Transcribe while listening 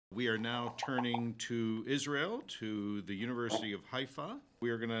We are now turning to Israel, to the University of Haifa. We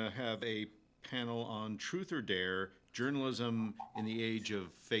are going to have a panel on Truth or Dare, Journalism in the Age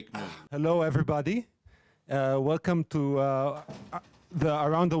of Fake News. Hello, everybody. Welcome to the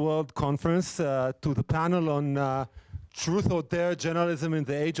Around the World conference, to the panel on Truth or Dare, Journalism in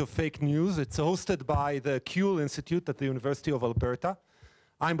the Age of Fake News. It's hosted by the Kuhl Institute at the University of Alberta.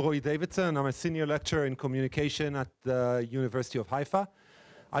 I'm Roei Davidson. I'm a senior lecturer in communication at the University of Haifa.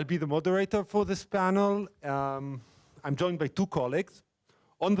 I'll be the moderator for this panel. I'm joined by two colleagues.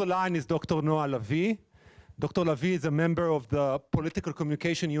 On the line is Dr. Lavie. Dr. Lavie is a member of the Political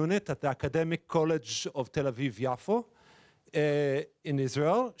Communication Unit at the Academic College of Tel-Aviv, Yafo, in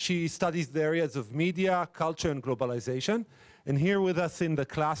Israel. She studies the areas of media, culture, and globalization. And here with us in the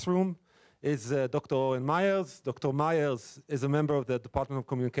classroom is Dr. Oren Meyers. Dr. Meyers is a member of the Department of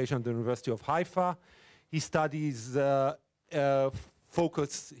Communication at the University of Haifa. He studies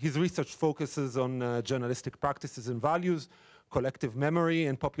his research focuses on journalistic practices and values, collective memory,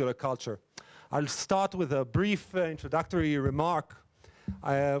 and popular culture. I'll start with a brief introductory remark.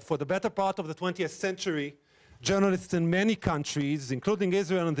 For the better part of the 20th century, journalists in many countries, including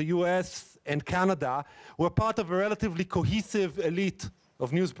Israel and the US and Canada, were part of a relatively cohesive elite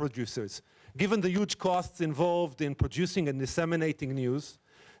of news producers. Given the huge costs involved in producing and disseminating news,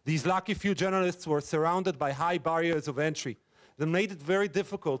 these lucky few journalists were surrounded by high barriers of entry that made it very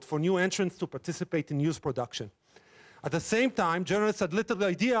difficult for new entrants to participate in news production. At the same time, journalists had little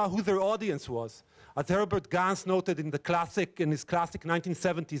idea who their audience was. As Herbert Gans noted in his classic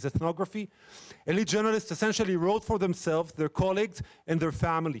 1970s ethnography, elite journalists essentially wrote for themselves, their colleagues, and their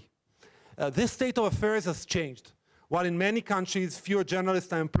family. This state of affairs has changed. While in many countries fewer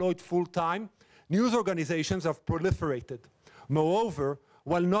journalists are employed full-time, news organizations have proliferated. Moreover,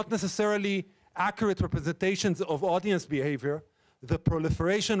 while not necessarily accurate representations of audience behavior, the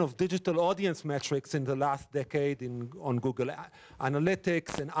proliferation of digital audience metrics in the last decade on Google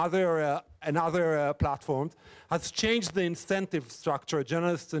Analytics and other platforms has changed the incentive structure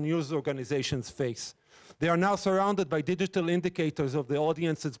journalists and news organizations face. They are now surrounded by digital indicators of the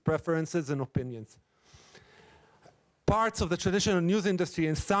audience's preferences and opinions. Parts of the traditional news industry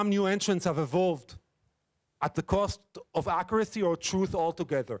and some new entrants have evolved at the cost of accuracy or truth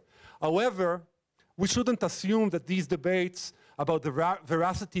altogether. However, we shouldn't assume that these debates about the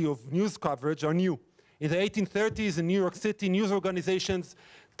veracity of news coverage are new. In the 1830s in New York City, news organizations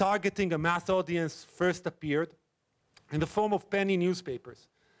targeting a mass audience first appeared in the form of penny newspapers.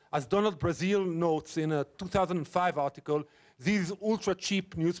 As Donald Brazil notes in a 2005 article, these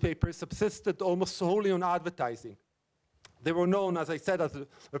ultra-cheap newspapers subsisted almost solely on advertising. They were known, as I said, as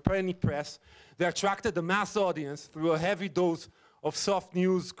a penny press. They attracted a mass audience through a heavy dose of soft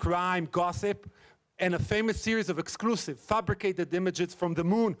news, crime, gossip, and a famous series of exclusive, fabricated images from the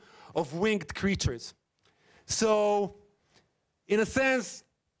moon of winged creatures. So, in a sense,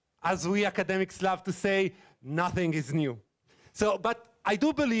 as we academics love to say, nothing is new. So, but I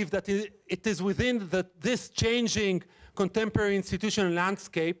do believe that it is within this changing contemporary institutional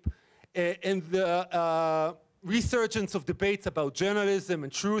landscape and the resurgence of debates about journalism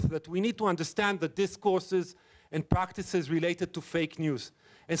and truth that we need to understand the discourses and practices related to fake news.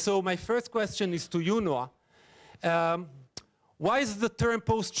 And so my first question is to you, Noah. Why is the term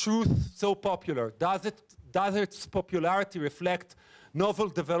post-truth so popular? Does its popularity reflect novel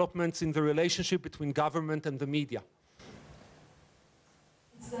developments in the relationship between government and the media?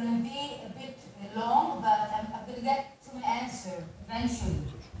 It's going to be a bit long, but I'm going to get to my answer eventually.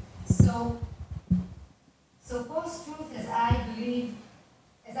 So post-truth, as I believe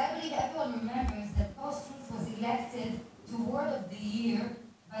everyone remembers that post-truth was elected to Word of the Year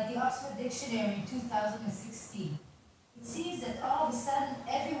by the Oxford Dictionary in 2016. It seems that all of a sudden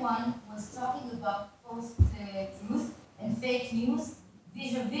everyone was talking about post-truth and fake news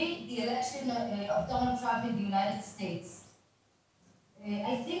vis-a-vis the election of Donald Trump in the United States.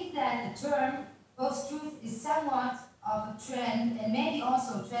 I think that the term post-truth is somewhat of a trend and maybe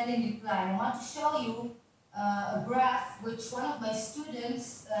also a trend in decline. I want to show you a graph which one of my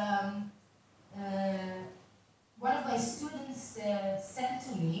students sent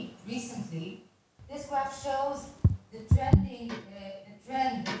to me recently. This graph shows the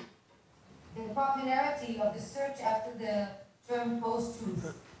popularity of the search after the term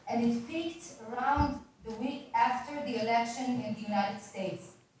post-truth. And it peaked around the week after the election in the United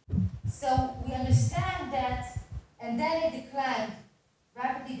States. So we understand that, and then it declined,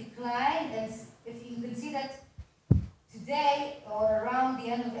 rapidly declined, and if you can see that today, or around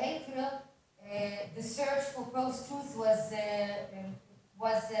the end of April, the search for post-truth was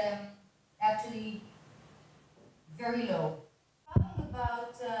actually very low. Talking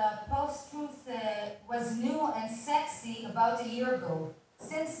about post-truth was new and sexy about a year ago.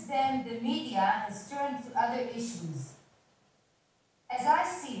 Since then, the media has turned to other issues. As I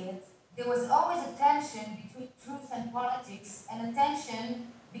see it, there was always a tension between truth and politics and a tension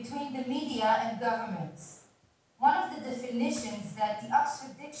between the media and governments. One of the definitions that the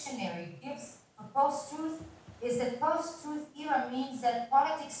Oxford Dictionary gives for post-truth is that post-truth era means that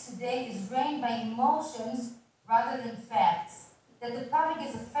politics today is reigned by emotions rather than facts, that the public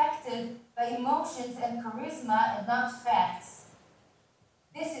is affected by emotions and charisma and not facts.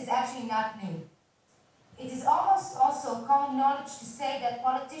 This is actually not new. It is almost also common knowledge to say that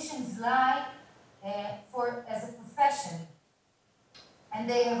politicians lie as a profession, and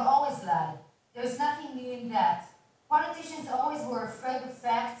they have always lied. There's nothing new in that. Politicians always were afraid of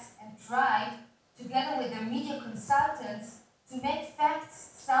facts and tried, together with their media consultants, to make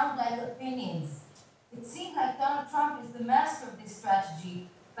facts sound like opinions. It seems like Donald Trump is the master of this strategy,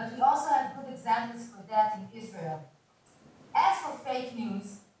 but we also have good examples for that in Israel. As for fake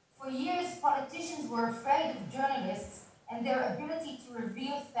news, for years politicians were afraid of journalists and their ability to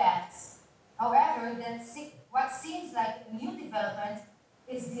reveal facts. However, what seems like a new development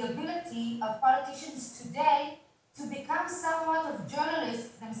is the ability of politicians today to become somewhat of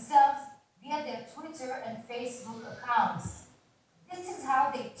journalists themselves via their Twitter and Facebook accounts. This is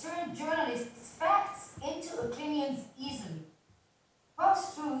how they turn journalists' facts into opinions easily.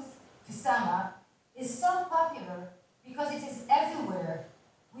 Post-truth, to sum up, is so popular because it is everywhere.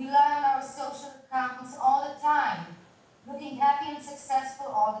 We lie on our social accounts all the time, looking happy and successful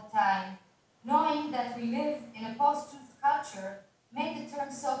all the time. Knowing that we live in a post-truth culture made the term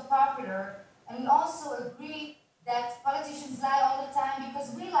so popular, and we also agree that politicians lie all the time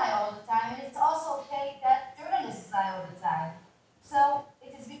because we lie all the time, and it's also okay that journalists lie all the time. So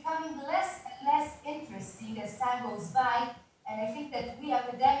it is becoming less and less interesting as time goes by, and I think that we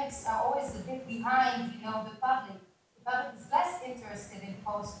academics are always a bit behind, the public. The public is less interested in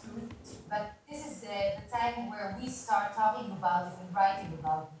post-truth, but this is the time where we start talking about it and writing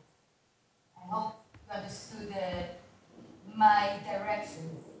about it. I hope you understood my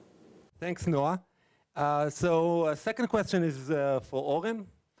directions. Thanks, Noah. So second question is for Oren.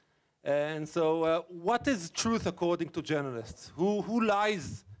 And so what is truth according to journalists? Who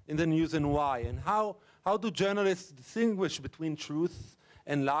lies in the news and why? And how do journalists distinguish between truth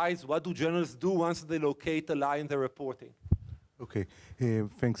and lies? What do journalists do once they locate a lie in their reporting? Okay,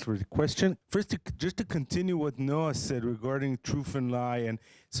 thanks for the question. First, just to continue what Noah said regarding truth and lie, and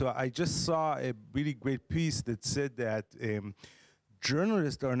so I just saw a really great piece that said that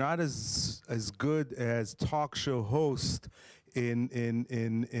journalists are not as good as talk show hosts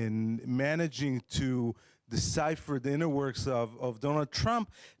in managing to decipher the inner works of Donald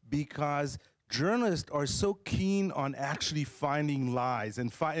Trump, because journalists are so keen on actually finding lies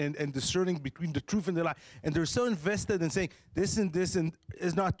and discerning between the truth and the lie, and they're so invested in saying this and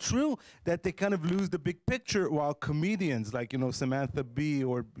is not true that they kind of lose the big picture. While comedians like Samantha Bee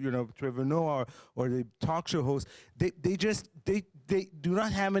or Trevor Noah or the talk show hosts, they do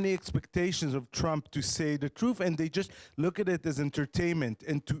not have any expectations of Trump to say the truth, and they just look at it as entertainment.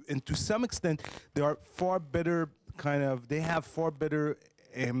 And to some extent, they are far better they have far better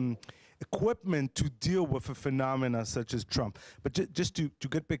equipment to deal with a phenomena such as Trump. But just to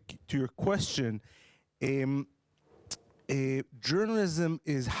get back to your question, journalism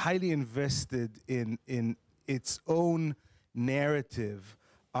is highly invested in its own narrative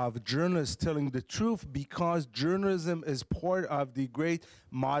of journalists telling the truth, because journalism is part of the great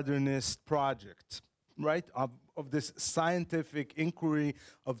modernist project, right? Of this scientific inquiry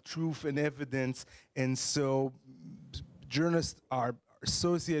of truth and evidence. And so journalists are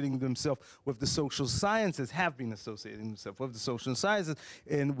associating themselves with the social sciences, have been associating themselves with the social sciences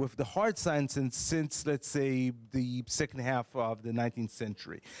and with the hard sciences since, let's say, the second half of the 19th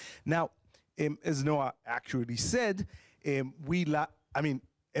century. Now, as Noah accurately said,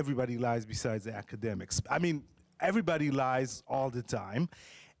 everybody lies besides the academics. Everybody lies all the time.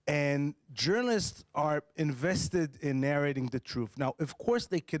 And journalists are invested in narrating the truth. Now, of course,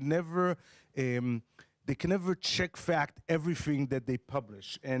 they can never check fact everything that they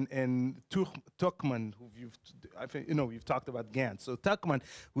publish. And Tuchman, who you've talked about Gantz. So Tuchman,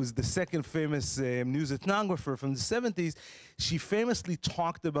 who's the second famous news ethnographer from the 70s, she famously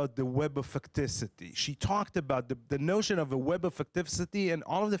talked about the web of facticity. She talked about the notion of a web of facticity, and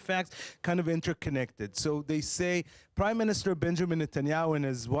all of the facts kind of interconnected. So they say Prime Minister Benjamin Netanyahu and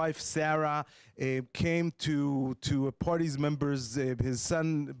his wife Sarah came to a party's members, his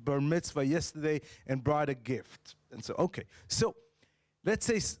son bar mitzvah yesterday, and brought a gift. And so, okay. So let's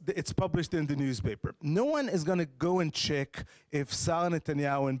say it's published in the newspaper. No one is going to go and check if Sarah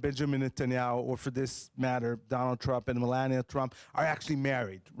Netanyahu and Benjamin Netanyahu, or for this matter, Donald Trump and Melania Trump, are actually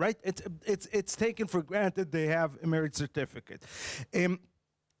married, right? It's taken for granted they have a marriage certificate.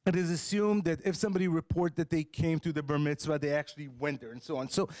 It is assumed that if somebody reports that they came to the bar mitzvah, they actually went there, and so on.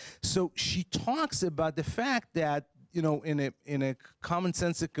 So she talks about the fact that, you know, in a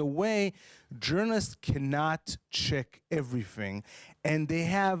commonsensical way, journalists cannot check everything, and they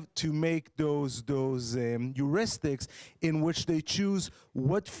have to make those heuristics in which they choose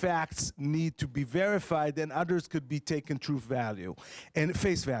what facts need to be verified, and others could be taken truth value and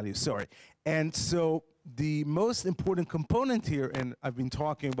face value. Sorry, and so the most important component here, and I've been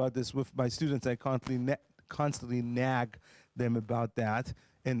talking about this with my students, I constantly nag them about that,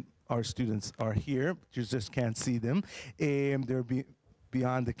 and our students are here, you just can't see them, they're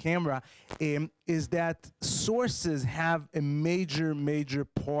beyond the camera, is that sources have a major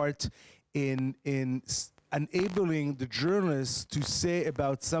part in enabling the journalists to say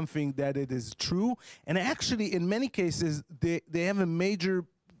about something that it is true, and actually in many cases they have a major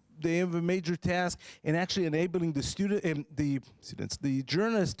task in actually enabling the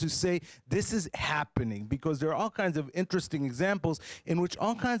journalists to say this is happening, because there are all kinds of interesting examples in which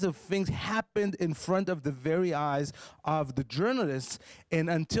all kinds of things happened in front of the very eyes of the journalists, and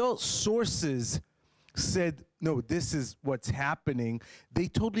until sources said, no, this is what's happening, they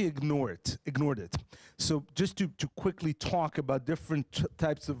totally ignored it. So just to quickly talk about different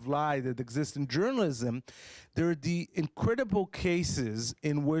types of lie that exist in journalism, there are the incredible cases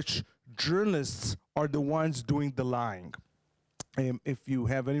in which journalists are the ones doing the lying. If you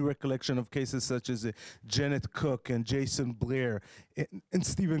have any recollection of cases such as Janet Cook and Jason Blair and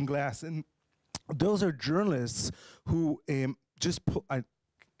Stephen Glass, and those are journalists who just pull,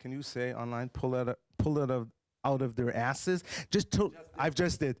 can you say online, pull it out of their asses? I've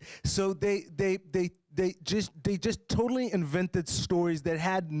just did. So they just totally invented stories that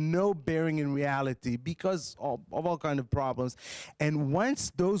had no bearing in reality because of all kinds of problems. And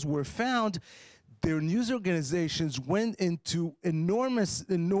once those were found, their news organizations went into enormous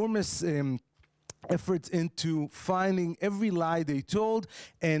efforts into finding every lie they told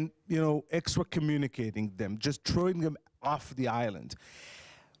and, you know, excommunicating them, just throwing them off the island.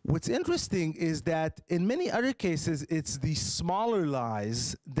 What's interesting is that in many other cases, it's the smaller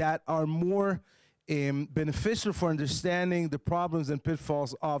lies that are more beneficial for understanding the problems and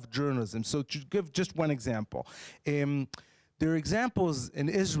pitfalls of journalism. So to give just one example, there are examples in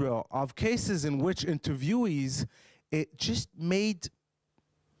Israel of cases in which interviewees just made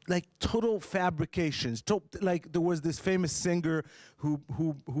like total fabrications. Like there was this famous singer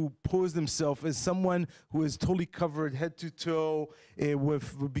who posed himself as someone who is totally covered head to toe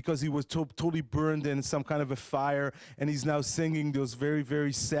because he was totally burned in some kind of a fire, and he's now singing those very,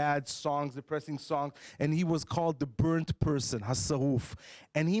 very sad songs, depressing songs, and he was called the burnt person, Hasaruf.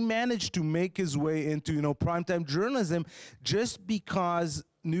 And he managed to make his way into, you know, primetime journalism just because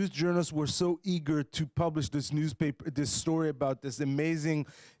news journalists were so eager to publish this story about this amazing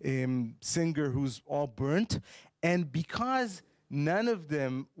singer who's all burnt, and because none of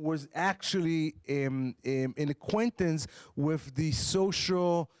them was actually in acquaintance with the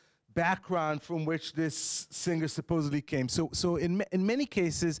social background from which this singer supposedly came. So in many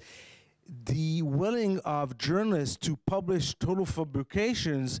cases, the willing of journalists to publish total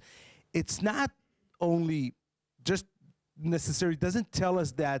fabrications, it's not only just necessarily doesn't tell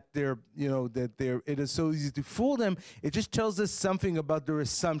us that it is so easy to fool them. It just tells us something about their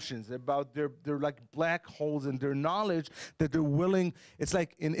assumptions, about their like black holes in their knowledge that they're willing. It's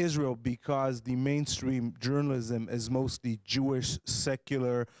like in Israel, because the mainstream journalism is mostly Jewish,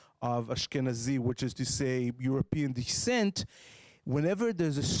 secular, of Ashkenazi, which is to say European descent. Whenever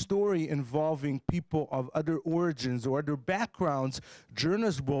there's a story involving people of other origins or other backgrounds,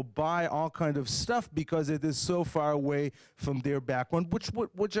 journalists will buy all kind of stuff because it is so far away from their background,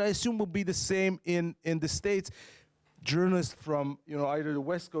 which I assume will be the same in the States. Journalists from, you know, either the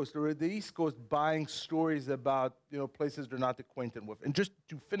West Coast or the East Coast buying stories about, you know, places they're not acquainted with. And just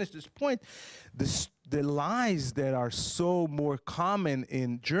to finish this point, the lies that are so more common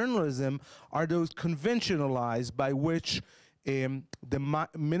in journalism are those conventional lies by which the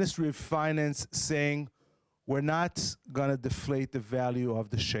Ministry of Finance saying we're not going to deflate the value of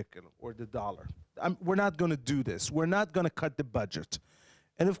the shekel or the dollar. We're not going to do this. We're not going to cut the budget.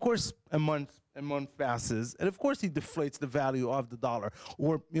 And of course, a month passes, and of course he deflates the value of the dollar,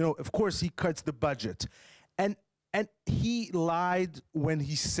 or, you know, of course he cuts the budget. And he lied when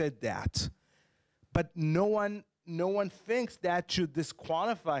he said that. But no one thinks that should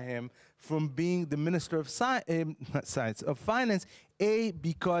disqualify him from being the Minister of Finance A,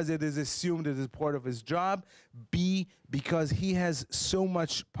 because it is assumed it is part of his job. B, because he has so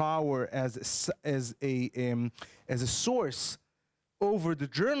much power as a source over the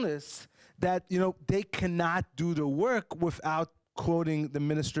journalists that they cannot do the work without quoting the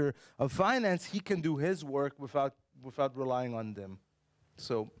Minister of Finance. He can do his work without relying on them.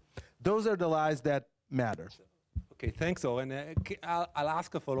 So those are the lies that matter. Okay, thanks, Oren. I'll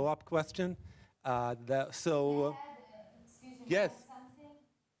ask a follow-up question. Excuse me, yes. something?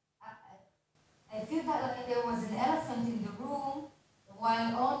 I feel that like there was an elephant in the room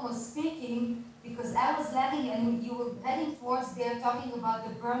while Oren was speaking, because I was lagging and you were heading towards there talking about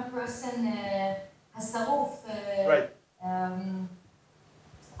the burn person Hasaruf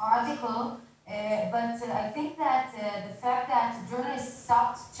article. But I think that the fact that journalists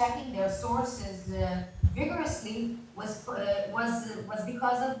stopped checking their sources vigorously was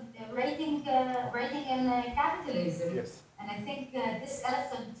because of rating and capitalism. Yes. And I think this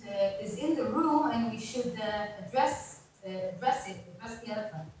elephant is in the room, and we should address the elephant.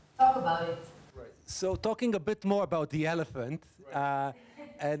 Talk about it. Right. So talking a bit more about the elephant,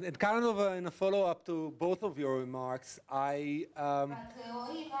 and kind of in a follow-up to both of your remarks, But Roei, you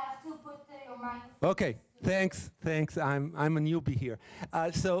have to put your microphone. Okay, thanks. I'm a newbie here.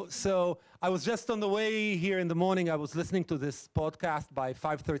 So I was just on the way here in the morning. I was listening to this podcast by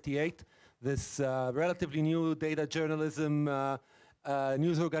 538, this relatively new data journalism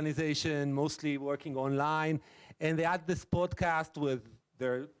news organization, mostly working online, and they had this podcast with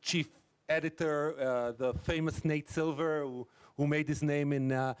their chief editor, the famous Nate Silver, who made his name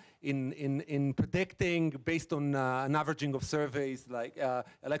in predicting based on an averaging of surveys like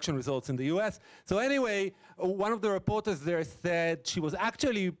election results in the US. So anyway, one of the reporters there said she was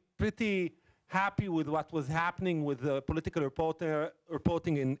actually pretty happy with what was happening with the political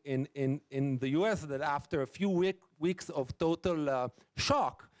reporting in the US, that after a few weeks of total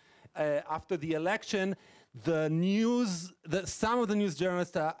shock after the election, some of the news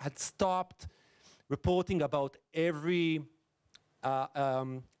journalists had stopped reporting about every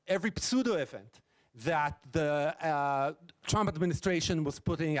pseudo event that the Trump administration was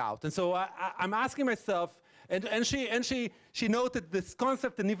putting out. And so I'm asking myself, and she noted this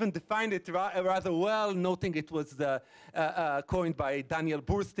concept and even defined it rather well, noting it was coined by Daniel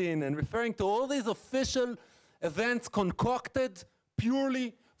Burstein and referring to all these official events concocted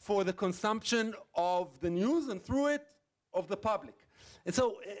purely for the consumption of the news and through it of the public. And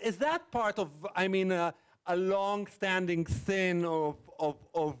so is that part of, a long-standing sin of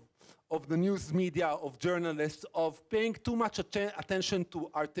the news media, of journalists, of paying too much attention to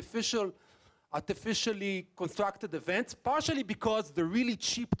artificially constructed events, partially because they're really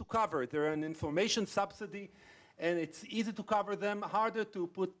cheap to cover. They're an information subsidy, and it's easy to cover them, harder to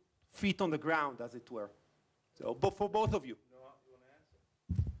put feet on the ground, as it were. So, but for both of you.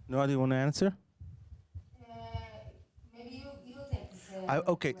 Noah, do you want to answer? Maybe you take this.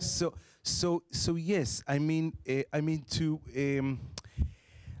 Okay, so yes,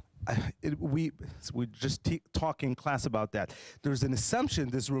 we're just talking in class about that. There's an assumption,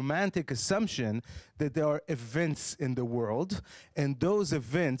 this romantic assumption, that there are events in the world, and those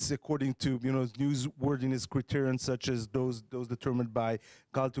events, according to newsworthiness criterion such as those determined by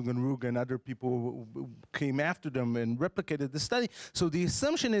Galtung and Ruge and other people who came after them and replicated the study. So the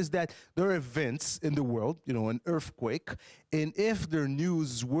assumption is that there are events in the world, an earthquake, and if they're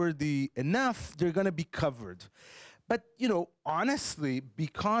newsworthy enough, they're going to be covered. But, honestly,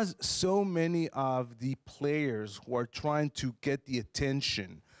 because so many of the players who are trying to get the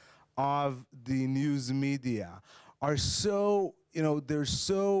attention of the news media are so, they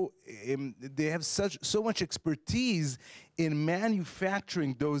have so much expertise in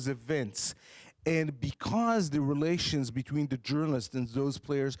manufacturing those events. And because the relations between the journalists and those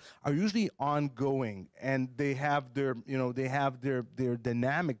players are usually ongoing, and they have their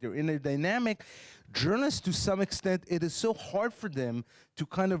dynamic, their inner dynamic, journalists, to some extent, it is so hard for them to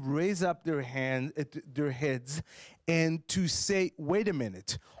kind of raise up their heads and to say, wait a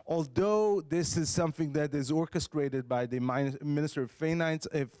minute, although this is something that is orchestrated by the Minister of Finance,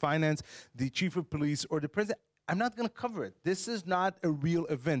 the Chief of Police, or the President, I'm not going to cover it. This is not a real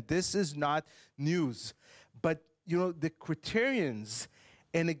event. This is not news. But, the criterions,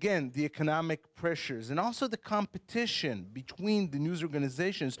 and again, the economic pressures, and also the competition between the news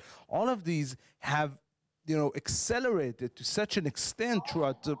organizations, all of these have, accelerated to such an extent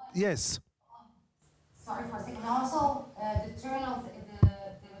throughout the, yes. Sorry for a second. Also, the turn of the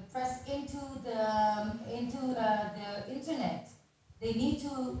press into the internet. They need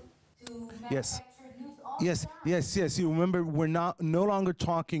to manufacture news also. Yes. You remember, we're no longer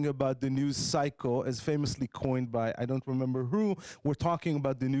talking about the news cycle, as famously coined by I don't remember who. We're talking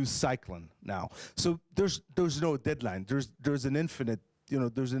about the news cyclone now. So there's no deadline. There's an infinite.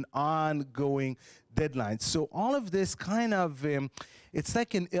 There's an ongoing deadline. So all of this kind of, it's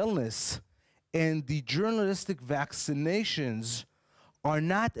like an illness, and the journalistic vaccinations are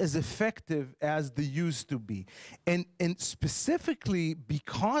not as effective as they used to be. And specifically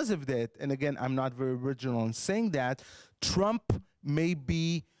because of that, and again, I'm not very original in saying that, Trump may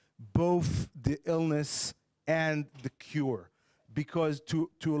be both the illness and the cure. Because to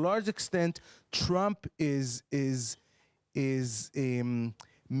a large extent, Trump is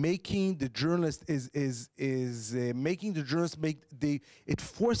making the journalists it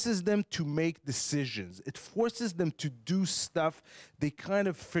forces them to make decisions. It forces them to do stuff they kind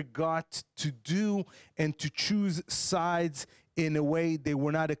of forgot to do, and to choose sides in a way they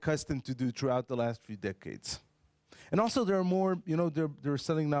were not accustomed to do throughout the last few decades. And also there are more, they're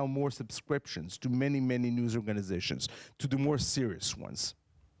selling now more subscriptions to many news organizations, to the more serious ones.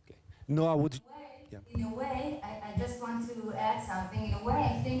 Okay. Noah, would you? In a way, I just want to add something. In a way,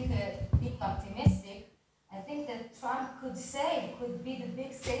 I think that being optimistic, I think that Trump could be the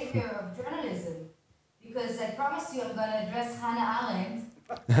big savior of journalism. Because I promise you I'm going to address Hannah Arendt.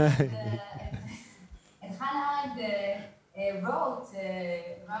 And Hannah Arendt wrote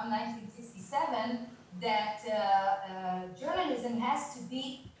around 1967 that journalism has to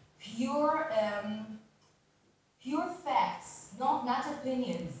be pure facts, not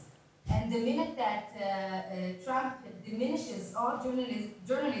opinions. And the minute that Trump diminishes all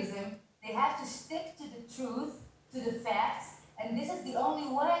journalism, they have to stick to the truth, to the facts, and this is the only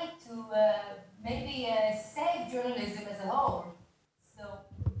way to maybe save journalism as a whole. So.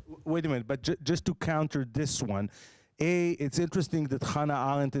 Wait a minute, but just to counter this one, it's interesting that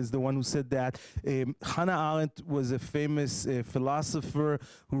Hannah Arendt is the one who said that. Hannah Arendt was a famous philosopher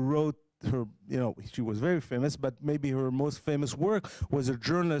who wrote her, she was very famous, but maybe her most famous work was a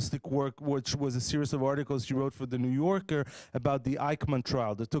journalistic work, which was a series of articles she wrote for The New Yorker about the Eichmann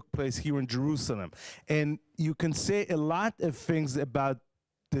trial that took place here in Jerusalem. And you can say a lot of things about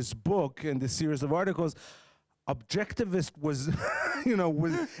this book and this series of articles. Objectivist was,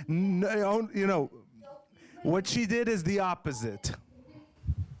 what she did is the opposite.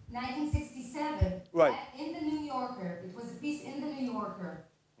 1967. Right. In The New Yorker. It was a piece in The New Yorker.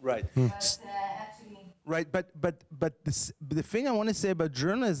 Right. But actually. Right, but the thing I want to say about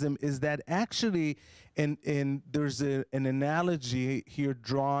journalism is that actually, and there's an analogy here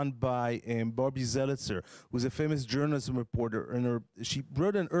drawn by Barbie Zelitzer, who's a famous journalism reporter, and she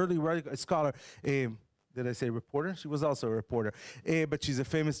wrote an early scholar. Did I say reporter? She was also a reporter, but she's a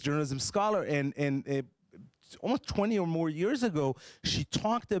famous journalism scholar, and almost 20 or more years ago, she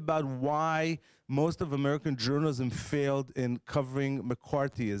talked about why most of American journalism failed in covering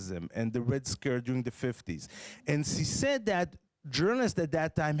McCarthyism and the Red Scare during the 50s. And she said that journalists at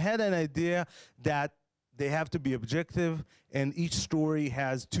that time had an idea that they have to be objective, and each story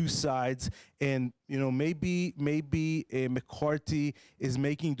has two sides. And maybe McCarthy is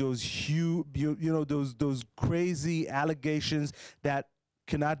making those huge, those crazy allegations that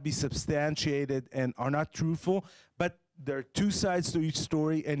cannot be substantiated and are not truthful, but there are two sides to each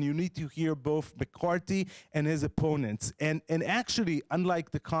story, and you need to hear both McCarthy and his opponents. And actually, unlike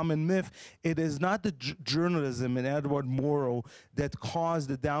the common myth, it is not the journalism in Edward Morrow that caused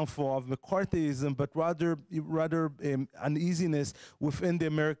the downfall of McCarthyism, but rather uneasiness within the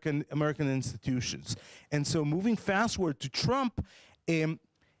American institutions. And so moving fastward to Trump,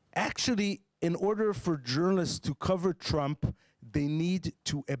 actually, in order for journalists to cover Trump, they need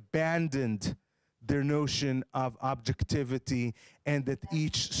to abandon their notion of objectivity and that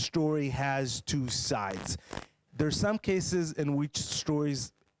each story has two sides. There are some cases in which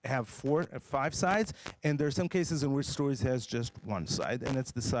stories have 4 or 5 sides, and there are some cases in which stories has just one side, and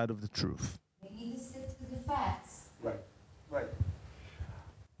it's the side of the truth. We need to stick to the facts. Right.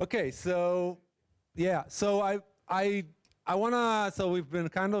 Okay, so yeah, so I wanna, so we've been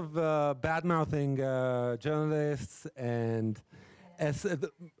kind of bad-mouthing journalists and as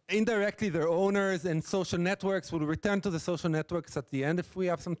indirectly their owners and social networks. We'll return to the social networks at the end if we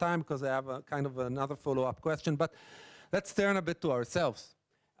have some time, because I have a kind of another follow-up question. But let's turn a bit to ourselves.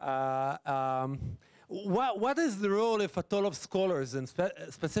 What is the role, if at all, of scholars, and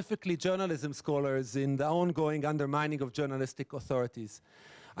specifically journalism scholars, in the ongoing undermining of journalistic authorities?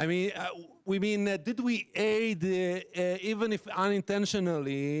 I mean, did we aid, even if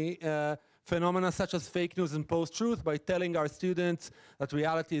unintentionally, phenomena such as fake news and post-truth by telling our students that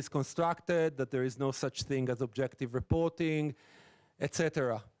reality is constructed, that there is no such thing as objective reporting,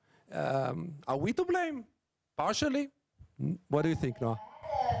 etc.? Are we to blame? Partially? What do you think, Noah?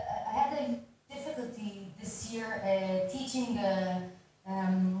 I had a difficulty this year teaching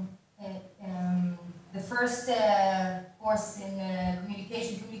the first course in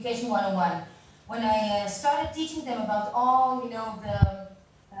Communication 101. When I started teaching them about all, the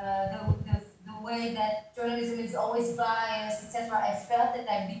way that journalism is always biased, etc., I felt that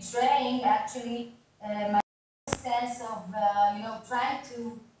I'm betraying actually my sense of, trying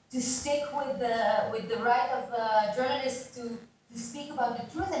to stick with the right of journalists to speak about the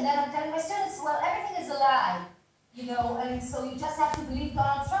truth, and then I'm telling my students, well, everything is a lie, and so you just have to believe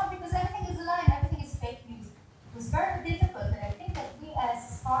Donald Trump because everything is a lie and everything is fake news. It was very difficult, and I think that we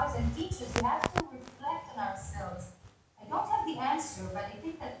as scholars and teachers, we have to reflect on ourselves. I don't have the answer, but I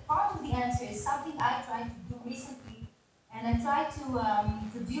think that part of the answer is something I tried to do recently, and I tried to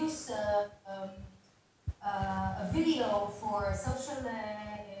produce a video for social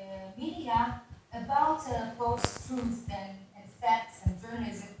media about post-truth and facts and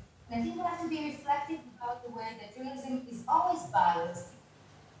journalism. And I think we have to be reflective about the way that journalism is always biased.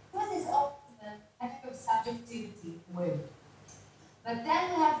 Truth is always a matter of subjectivity. But then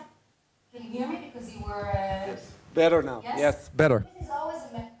we have, can you hear me? Because you were... Yes. Better now. Yes, better. Truth is always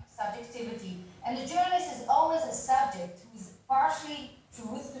a matter of subjectivity. And the journalist is always a subject who is partially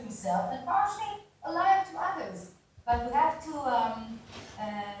truth to himself and partially a liar to others. But we have to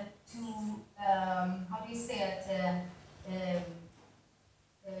how do you say it?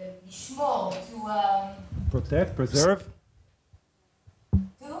 Yishmor, to protect, preserve.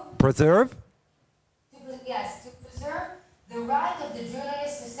 To preserve. Yes, to preserve the right of the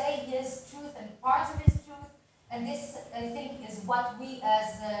journalist to say his truth and parts of his truth. And this, I think, is what we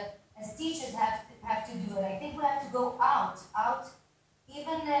as teachers have to do. And I think we have to go out,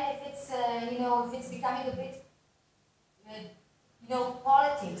 even if it's if it's becoming a bit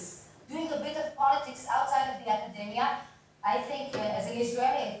politics, doing a bit of politics outside of the academia. I think, as an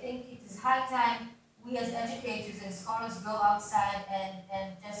Israeli, I think it is high time we as educators and scholars go outside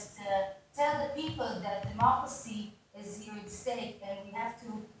and just tell the people that democracy is here at stake, and we have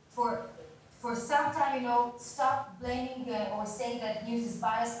to, for some time, stop blaming or saying that news is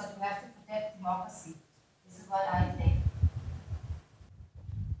biased, but we have to protect democracy. This is what I think.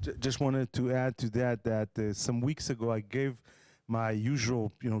 Just wanted to add to that some weeks ago I gave my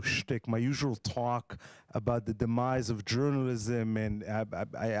usual, shtick, my usual talk about the demise of journalism, and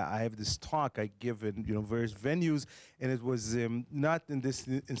I have this talk I give in various venues, and it was not in this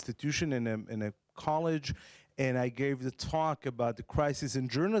institution, in a college, and I gave the talk about the crisis in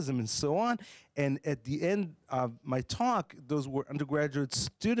journalism and so on. And at the end of my talk, those were undergraduate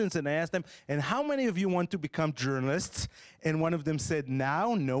students, and I asked them, and how many of you want to become journalists? And one of them said,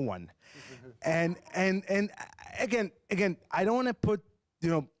 now, no one. And again, I don't want to put,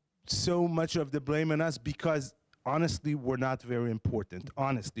 so much of the blame on us, because honestly, we're not very important.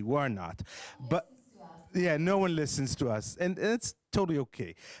 Honestly, we're not. But yeah, no one listens to us, and it's totally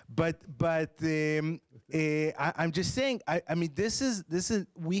okay. But I'm just saying. I mean, this is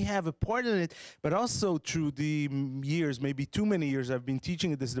we have a part in it, but also through the years, maybe too many years, I've been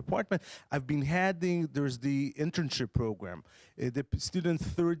teaching at this department. I've been having there's the internship program. The student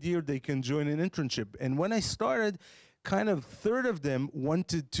third year they can join an internship, and when I started, kind of third of them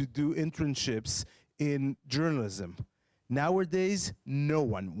wanted to do internships in journalism. Nowadays, no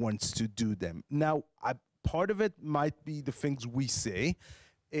one wants to do them. Now, part of it might be the things we say,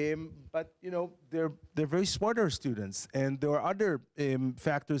 but they're very smarter students, and there are other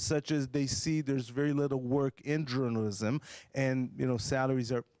factors such as they see there's very little work in journalism, and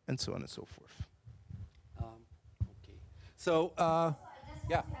salaries are, and so on and so forth. Okay. So I just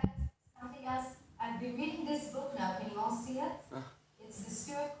want to add something else. I've been reading this book now. Can you all see it? It's The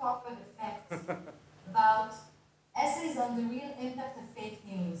Stewart Corporate Effect, about essays on the real impact of fake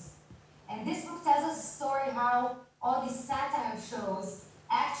news. And this book tells us a story how all these satire shows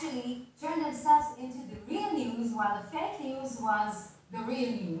actually turned themselves into the real news, while the fake news was the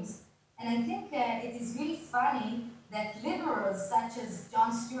real news. And I think it is really funny that liberals such as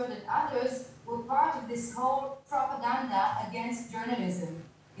Jon Stewart and others were part of this whole propaganda against journalism,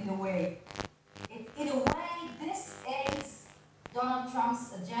 in a way. In a way, this aids Donald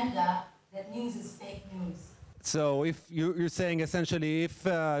Trump's agenda that news is fake news. So if you're saying essentially if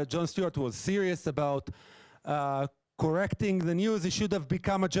Jon Stewart was serious about correcting the news, he should have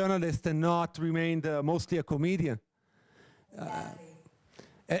become a journalist and not remained mostly a comedian. Exactly.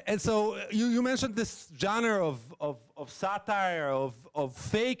 And so you mentioned this genre of satire, of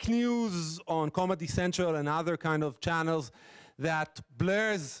fake news on Comedy Central and other kind of channels that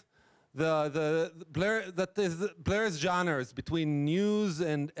blurs blurs genres between news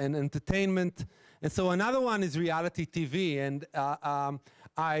and entertainment. And so another one is reality TV. And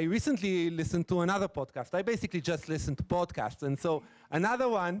I recently listened to another podcast. I basically just listen to podcasts. And so another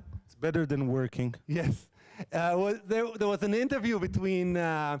one. It's better than working. Yes. There was an interview between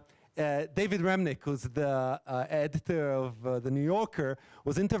David Remnick, who's the editor of The New Yorker,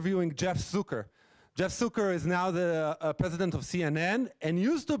 was interviewing Jeff Zucker. Jeff Zucker is now the president of CNN and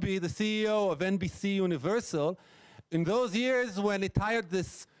used to be the CEO of NBC Universal in those years when it hired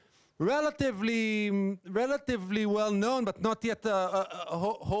this relatively well-known, but not yet a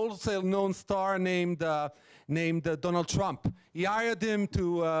wholesale known star named Donald Trump. He hired him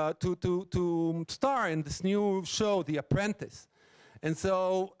to star in this new show, The Apprentice. And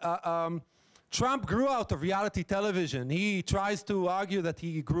so Trump grew out of reality television. He tries to argue that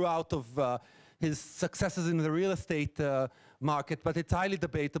he grew out of his successes in the real estate market, but it's highly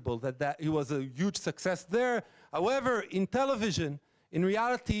debatable that he was a huge success there. However, in television, in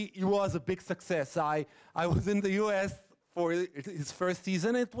reality, he was a big success. I was in the US for his first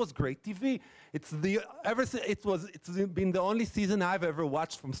season. It was great TV. It's been the only season I've ever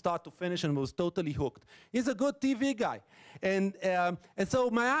watched from start to finish and was totally hooked. He's a good TV guy. And so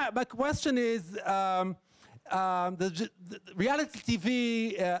my question is, the reality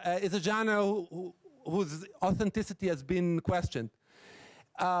TV is a genre whose authenticity has been questioned.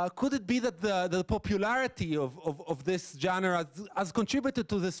 Could it be that the popularity of this genre has contributed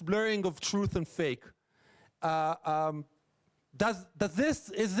to this blurring of truth and fake?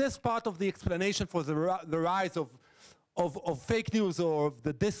 Is this part of the explanation for the rise of fake news or of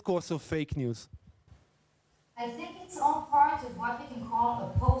the discourse of fake news? I think it's all part of what we can call a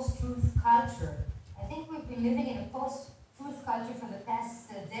post-truth culture. I think we've been living in a post-truth culture for the past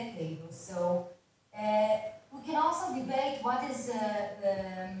decade or so. We can also debate what is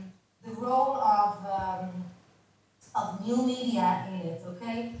the role of new media in it,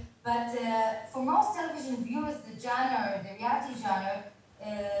 okay? But for most television viewers, the reality genre,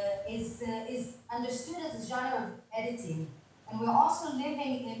 is understood as a genre of editing. And we're also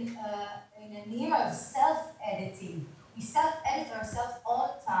living in an era of self-editing. We self-edit ourselves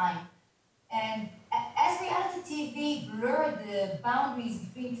all the time. And as reality TV blurred the boundaries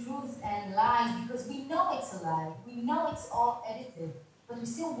between truth and lies, because we know it's a lie, we know it's all edited, but we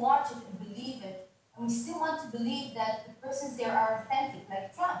still watch it and believe it, and we still want to believe that the persons there are authentic,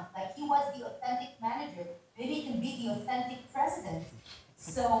 like Trump, like he was the authentic manager, maybe he can be the authentic president.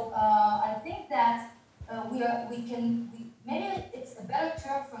 So I think that maybe it's a better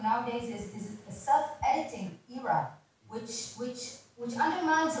term for nowadays is a self-editing era, which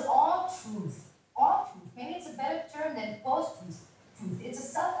undermines all truth. Maybe it's a better term than post-truth. It's a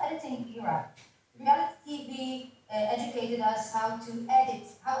self-editing era. Reality TV educated us how to edit,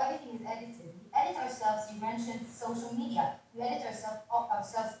 how everything is edited. We edit ourselves. You mentioned social media. We edit ourselves all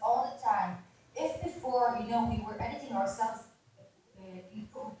the time. If before, we were editing ourselves in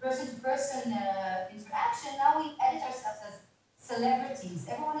person-to-person interaction, now we edit ourselves as celebrities.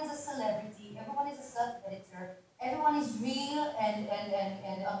 Everyone is a celebrity. Everyone is a self-editor. Everyone is real and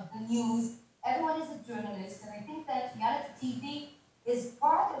on the news. Everyone is a journalist. And I think that reality TV is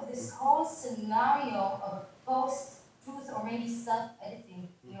part of this whole scenario of post-truth or maybe self-editing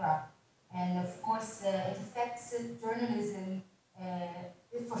era. And of course, it affects journalism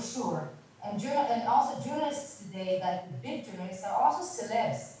for sure. And also journalists today, like the big journalists, are also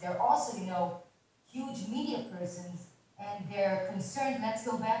celebs. They're also, huge media persons. And they're concerned, let's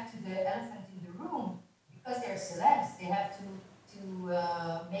go back to the elephant in the room, because they're celebs. They have to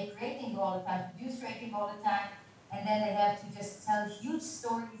make rating all the time, produce rating all the time, and then they have to just tell huge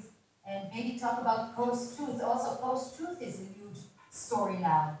stories and maybe talk about post-truth. Also, post-truth is a huge story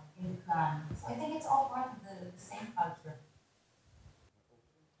now in decline. So I think it's all part of the same culture.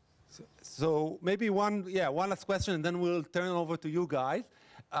 So maybe one last question, and then we'll turn over to you guys.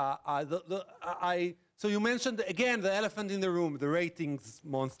 So you mentioned, again, the elephant in the room, the ratings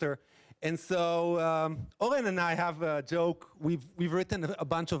monster. And so Oren and I have a joke. We've written a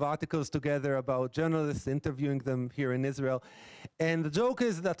bunch of articles together about journalists, interviewing them here in Israel. And the joke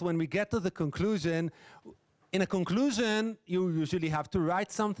is that when we get to the conclusion, in a conclusion, you usually have to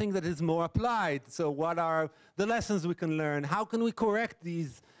write something that is more applied. So what are the lessons we can learn? How can we correct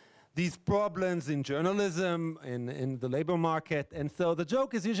these problems in journalism, in the labor market? And so the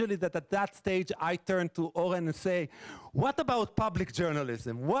joke is usually that at that stage I turn to Oren and say, what about public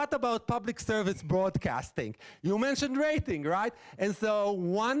journalism? What about public service broadcasting? You mentioned rating, right? And so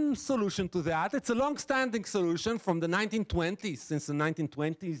one solution to that, it's a long-standing solution from the 1920s, since the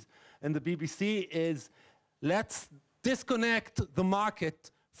 1920s and the BBC, is let's disconnect the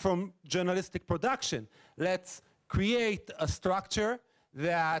market from journalistic production. Let's create a structure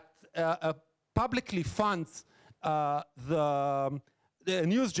that publicly funds the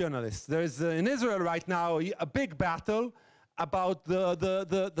news journalists. There's in Israel right now a big battle about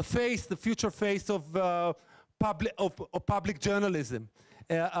the future face of public journalism,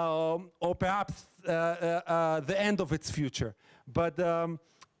 or perhaps the end of its future. But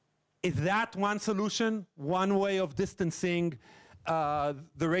is that one solution, one way of distancing the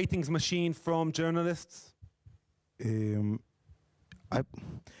ratings machine from journalists?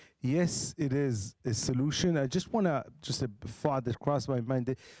 Yes, it is a solution. I just want to, just a thought that crossed my mind,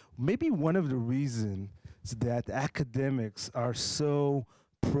 that maybe one of the reasons that academics are so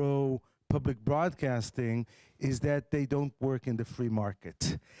pro public broadcasting is that they don't work in the free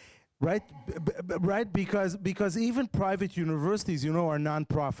market. Right, right, because even private universities, you know, are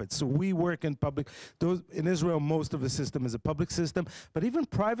nonprofits. So we work in public. Those in Israel, most of the system is a public system. But even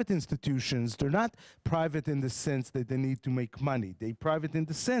private institutions, they're not private in the sense that they need to make money. They're private in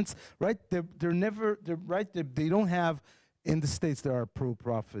the sense, right? They don't have. In the States, there are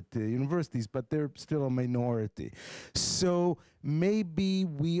pro-profit universities, but they're still a minority. So maybe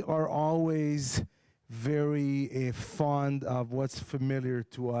we are always very fond of what's familiar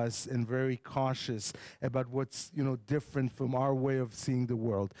to us and very cautious about what's, you know, different from our way of seeing the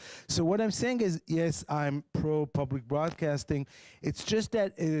world. So what I'm saying is, yes, I'm pro-public broadcasting. It's just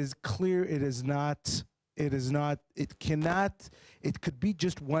that it is clear it could be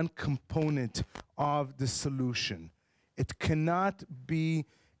just one component of the solution. It cannot be,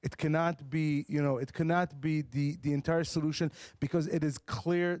 you know, it cannot be the entire solution, because it is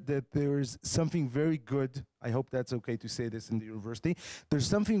clear that there is something very good. I hope that's okay to say this in the university. There's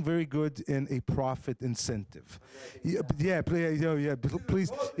something very good in a profit incentive. Yeah, please,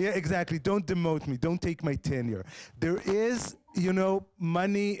 yeah, exactly. Don't demote me. Don't take my tenure. There is, you know,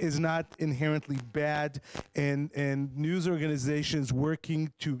 money is not inherently bad, and news organizations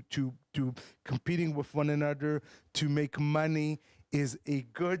working to competing with one another to make money is a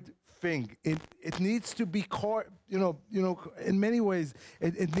good thing. It needs to be in many ways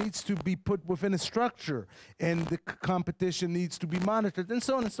it needs to be put within a structure, and the competition needs to be monitored, and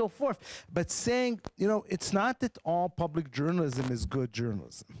so on and so forth. But saying, you know, it's not that all public journalism is good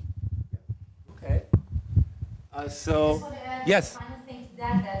journalism. Okay. So, I just want to add yes. a final thing to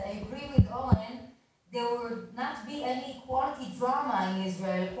that I agree with Oren. There would not be any quality drama in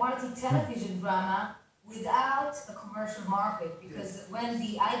Israel, quality television drama, without a commercial market. Because when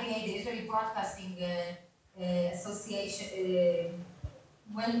the IBA, the Israeli Broadcasting Association,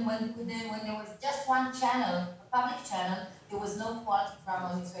 when there was just one channel, a public channel, there was no quality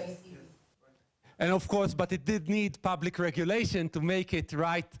drama on Israeli TV. And of course, but it did need public regulation to make it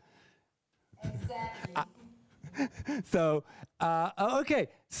right. Exactly. So, okay.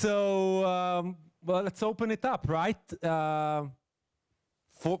 So, well, let's open it up, right?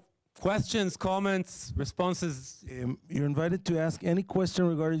 For questions, comments, responses. You're invited to ask any question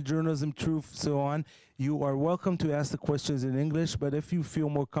regarding journalism, truth, so on. You are welcome to ask the questions in English, but if you feel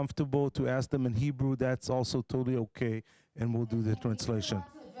more comfortable to ask them in Hebrew, that's also totally okay, and we'll do the translation. If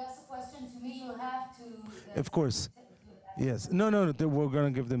you want to address a question to me, you have to... Of course. Yes. No, we're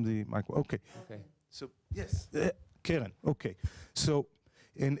going to give them the microphone. Okay. Okay. So, yes. Karen, okay. So,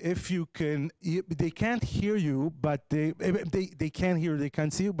 and if you can, they can't hear you, but they can hear, they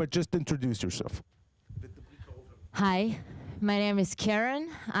can't see you, but just introduce yourself. Hi, my name is Karen.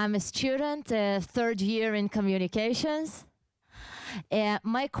 I'm a student, third year in communications.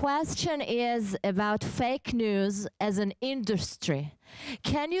 My question is about fake news as an industry.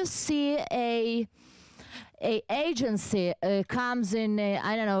 Can you see a agency comes in,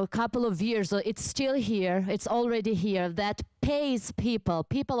 I don't know, a couple of years, or it's still here, it's already here, that pays people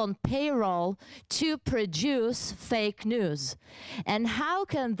on payroll to produce fake news? And how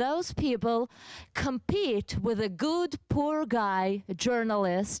can those people compete with a good, poor guy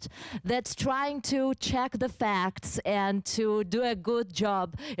journalist that's trying to check the facts and to do a good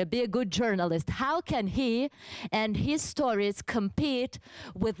job, be a good journalist? How can he and his stories compete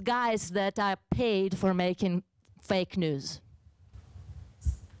with guys that are paid for making fake news?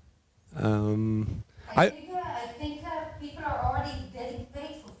 I think people are already getting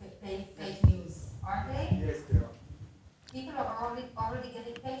paid for fake news, aren't they? Yes, they are. People are already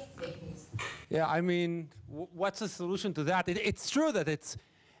getting paid for fake news. Yeah, I mean, what's the solution to that? It's true that it's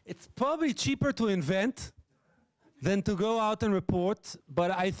probably cheaper to invent than to go out and report.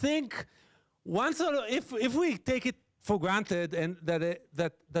 But I think if we take it for granted and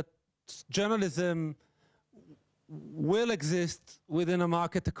that journalism will exist within a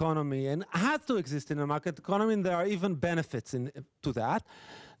market economy and has to exist in a market economy, and there are even benefits to that,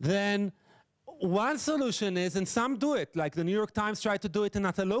 then one solution is, and some do it, like the New York Times tried to do it, and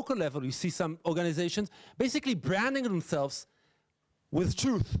at a local level, you see some organizations basically branding themselves with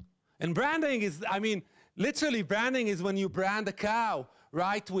truth. And branding is, I mean, literally branding is when you brand a cow,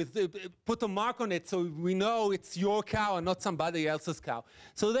 right? With put a mark on it so we know it's your cow and not somebody else's cow.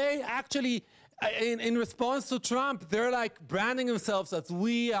 So they actually, in response to Trump, they're like branding themselves as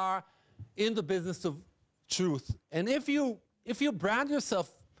we are in the business of truth. And if you brand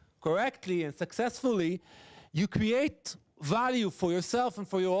yourself correctly and successfully, you create value for yourself and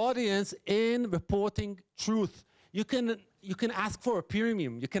for your audience in reporting truth. You can ask for a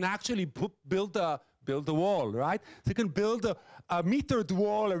premium. You can actually build a wall, right? So you can build a metered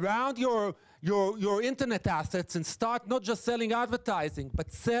wall around your internet assets and start not just selling advertising,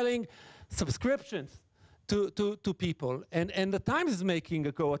 but selling subscriptions to people. And the Times is making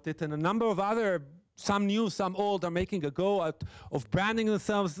a go at it, and a number of other, some new, some old, are making a go at of branding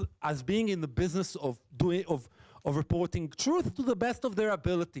themselves as being in the business of reporting truth to the best of their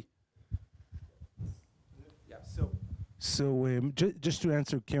ability. Yeah. So just to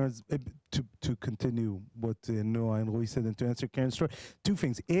answer Karen's, to continue what Noah and Roei said, and to answer Karen's story, two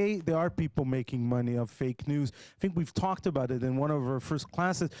things. A, there are people making money off fake news. I think we've talked about it in one of our first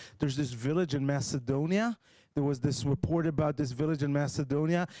classes. There's this village in Macedonia. There was this report about this village in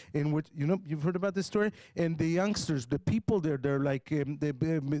Macedonia in which, you've heard about this story? And the youngsters, the people there, they're like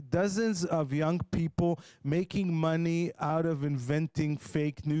dozens of young people making money out of inventing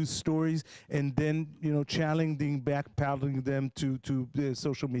fake news stories and then, challenging, backpedaling them to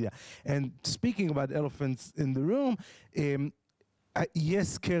social media. And speaking about elephants in the room,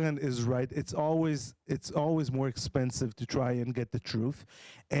 yes, Karen is right. It's always more expensive to try and get the truth.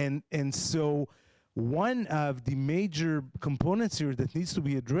 And so one of the major components here that needs to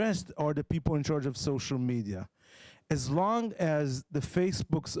be addressed are the people in charge of social media. As long as the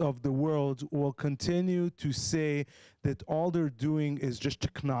Facebooks of the world will continue to say that all they're doing is just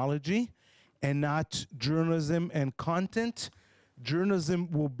technology and not journalism and content, journalism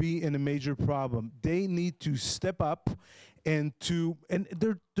will be in a major problem. They need to step up and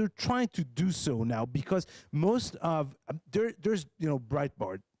they're trying to do so now, because most of there's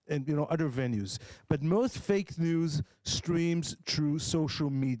Breitbart and other venues, but most fake news streams through social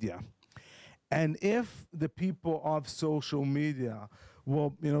media. And if the people of social media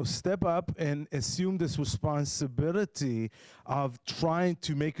will step up and assume this responsibility of trying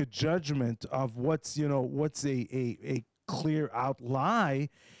to make a judgment of what's a clear out lie,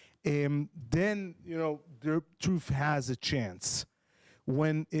 then the truth has a chance.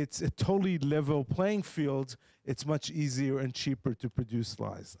 When it's a totally level playing field, it's much easier and cheaper to produce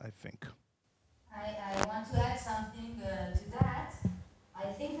lies, I think. I want to add something to that. I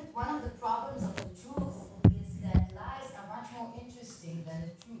think that one of the problems of the truth is that lies are much more interesting than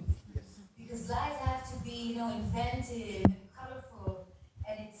the truth. Yes. Because lies have to be, inventive and colorful,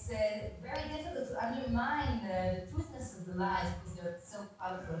 and it's very difficult to undermine the truthness of the lies because they're so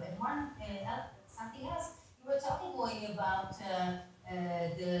colorful. And something else, you were talking, Roei, about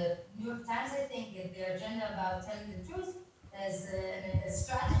the New York Times, I think, and their agenda about telling the truth as a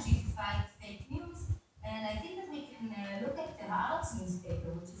strategy to fight fake news. And I think that we can look at the Haaretz newspaper,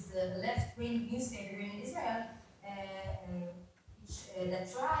 which is a left-wing newspaper in Israel,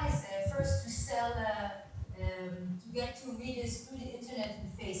 that tries first to sell, to get to readers through the internet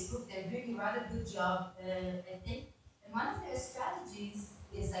and Facebook. They're doing a rather good job, I think. And one of their strategies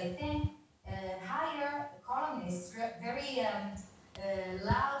is, I think, hire columnists, very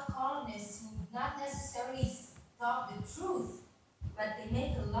loud columnists who not necessarily talk the truth, but they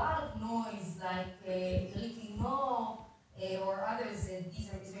make a lot of noise, like Lino or others. These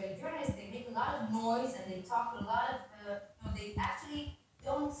are Israeli journalists. They make a lot of noise and they talk a lot of. They actually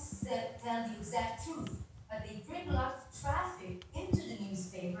don't tell the exact truth, but they bring a lot of traffic into the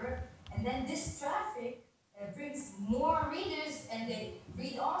newspaper, and then this traffic brings more readers, and they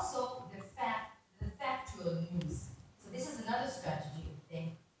read also the factual news. So this is another strategy, I think.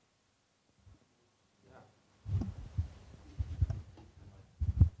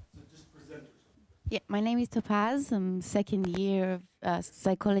 Yeah, my name is Topaz. I'm second year of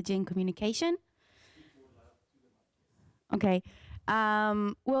psychology and communication. Okay.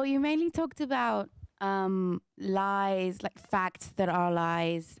 Well, you mainly talked about lies, like facts that are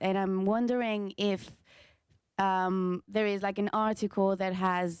lies, and I'm wondering if there is like an article that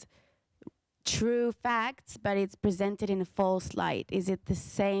has true facts, but it's presented in a false light. Is it the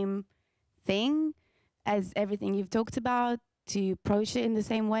same thing as everything you've talked about, to approach it in the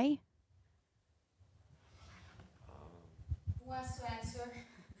same way?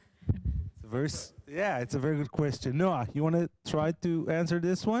 It's a very good question. Noah, you want to try to answer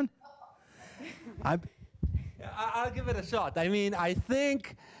this one? I'll give it a shot. I mean, I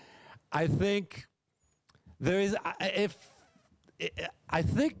think there is,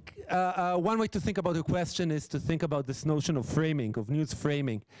 one way to think about the question is to think about this notion of framing, of news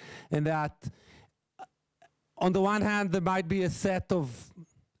framing, and that on the one hand, there might be a set of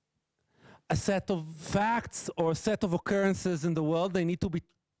facts or a set of occurrences in the world. They need to be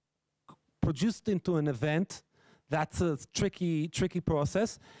produced into an event. That's a tricky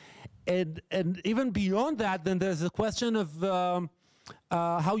process. And even beyond that, then there's a question of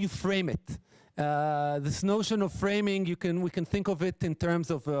how you frame it. This notion of framing, we can think of it in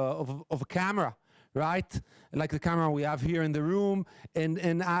terms of a camera, right? Like the camera we have here in the room,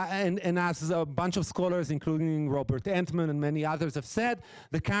 and as a bunch of scholars, including Robert Entman and many others, have said,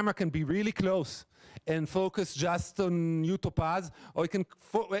 the camera can be really close and focus just on Utopaz, or it can,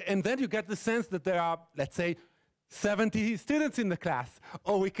 and then you get the sense that there are, let's say, 70 students in the class,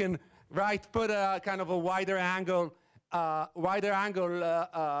 or we can put a kind of a wider angle on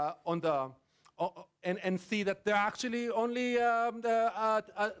the and see that there are actually only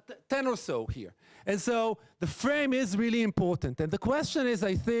 10 or so here. And so the frame is really important. And the question is,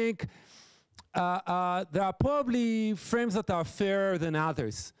 I think, there are probably frames that are fairer than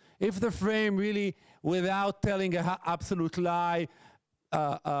others. If the frame really, without telling an absolute lie,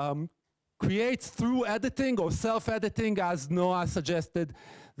 creates through editing or self-editing, as Noah suggested,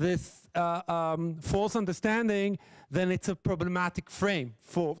 this false understanding, then it's a problematic frame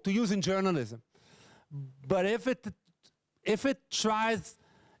to use in journalism. But if it tries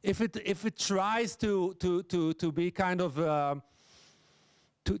to be kind of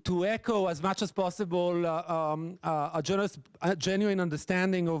to echo as much as possible a genuine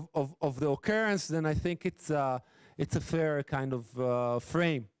understanding of the occurrence, then I think it's a fair kind of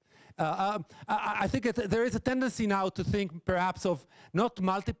frame. I think there is a tendency now to think perhaps of not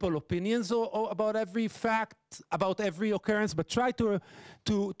multiple opinions about every fact, about every occurrence, but try to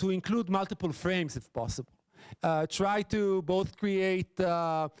include multiple frames if possible. Try to both create,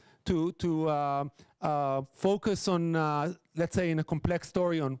 focus on, let's say in a complex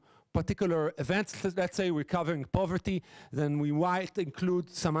story on particular events, let's say we're covering poverty, then we might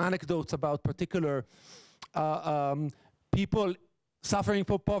include some anecdotes about particular people suffering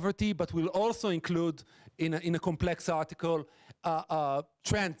from poverty, but we'll also include in a complex article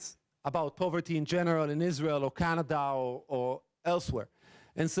trends about poverty in general in Israel or Canada or elsewhere.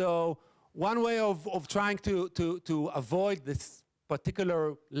 And so one way of trying to avoid this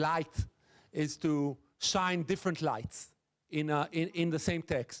particular light is to shine different lights in the same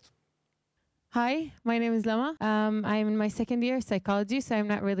text. Hi, my name is Lama. I'm in my second year psychology, so I'm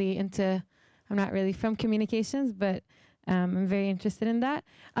not really from communications, but I'm very interested in that.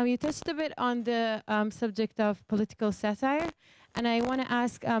 You touched a bit on the subject of political satire, and I want to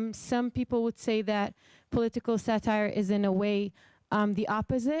ask, some people would say that political satire is in a way the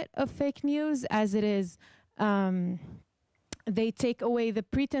opposite of fake news, as it is, they take away the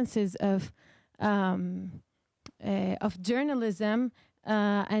pretenses of journalism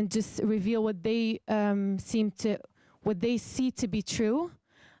and just reveal what they see to be true,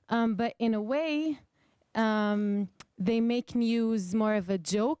 but in a way, they make news more of a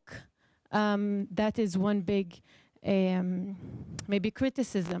joke. That is one big, maybe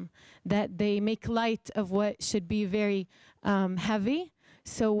criticism, that they make light of what should be very heavy.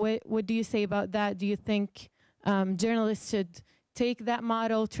 So what do you say about that? Do you think journalists should take that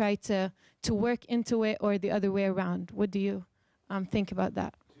model, try to work into it, or the other way around? What do you think about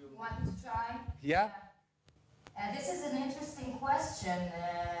that? You want to try? Yeah. This is an interesting question,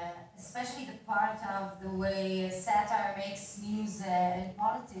 especially the part of the way satire makes news and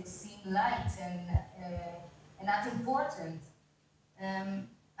politics seem light and not important.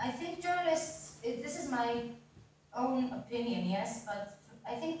 I think journalists, this is my own opinion, yes, but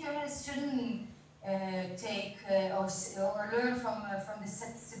I think journalists shouldn't take or learn from the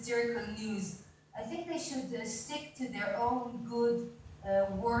satirical news. I think they should stick to their own good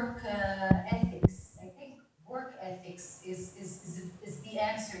work ethics. I think work ethics is the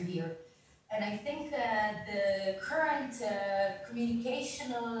answer here. And I think the current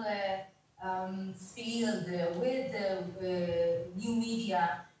communicational field with new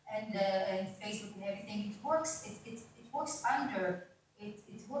media and Facebook and everything, it works under,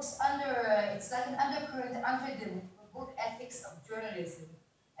 it's like an undercurrent under the work ethics of journalism.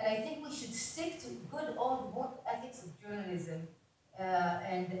 And I think we should stick to good old work ethics of journalism.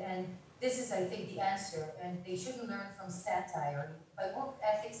 And this is, I think, the answer. And they shouldn't learn from satire. By work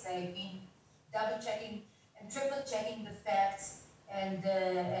ethics, I mean double-checking and triple-checking the facts and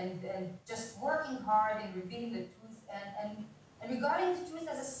just working hard and revealing the truth and regarding the truth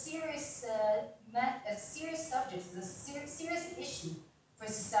as a serious subject, as a serious issue for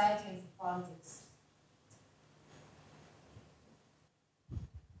society and for politics.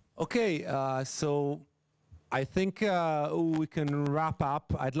 Okay, so I think we can wrap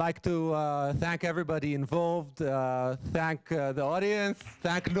up. I'd like to thank everybody involved, thank the audience,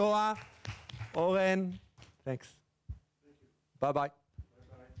 thank Noah, Oren. Thanks. Bye-bye.